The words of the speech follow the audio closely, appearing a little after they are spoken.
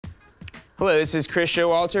Hello, this is Chris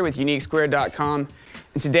Showalter with UniqueSquared.com,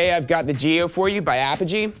 and today I've got the GiO for you by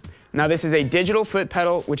Apogee. Now this is a digital foot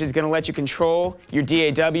pedal which is going to let you control your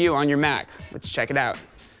DAW on your Mac. Let's check it out.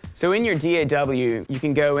 So in your DAW, you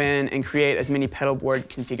can go in and create as many pedal board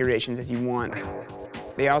configurations as you want.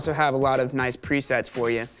 They also have a lot of nice presets for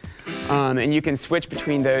you, and you can switch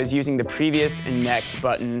between those using the previous and next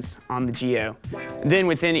buttons on the GiO. Then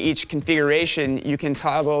within each configuration, you can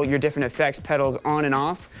toggle your different effects pedals on and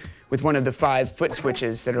off with one of the 5 foot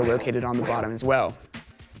switches that are located on the bottom as well.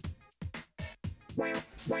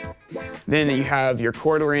 Then you have your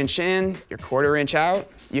 1/4 inch in, your 1/4 inch out.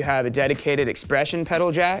 You have a dedicated expression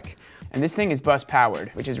pedal jack. And this thing is bus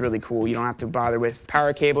powered, which is really cool. You don't have to bother with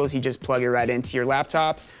power cables. You just plug it right into your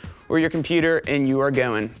laptop or your computer and you are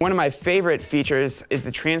going. One of my favorite features is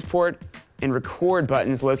the transport and record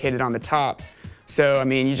buttons located on the top. So, I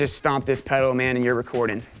mean, you just stomp this pedal, man, and you're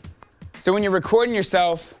recording. So when you're recording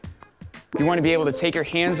yourself, you want to be able to take your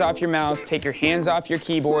hands off your mouse, take your hands off your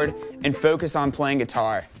keyboard, and focus on playing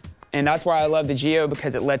guitar. And that's why I love the GiO,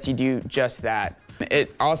 because it lets you do just that.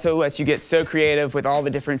 It also lets you get so creative with all the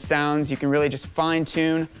different sounds. You can really just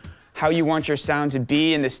fine-tune how you want your sound to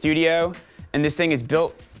be in the studio. And this thing is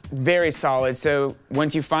built very solid, so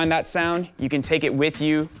once you find that sound, you can take it with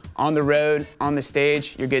you on the road, on the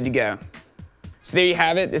stage, you're good to go. So there you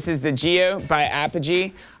have it. This is the GiO by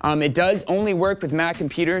Apogee. It does only work with Mac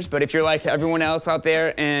computers, but if you're like everyone else out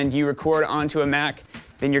there and you record onto a Mac,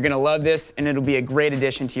 then you're gonna love this and it'll be a great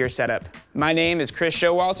addition to your setup. My name is Chris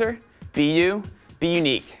Showalter. Be you, be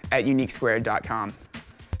unique at UniqueSquared.com.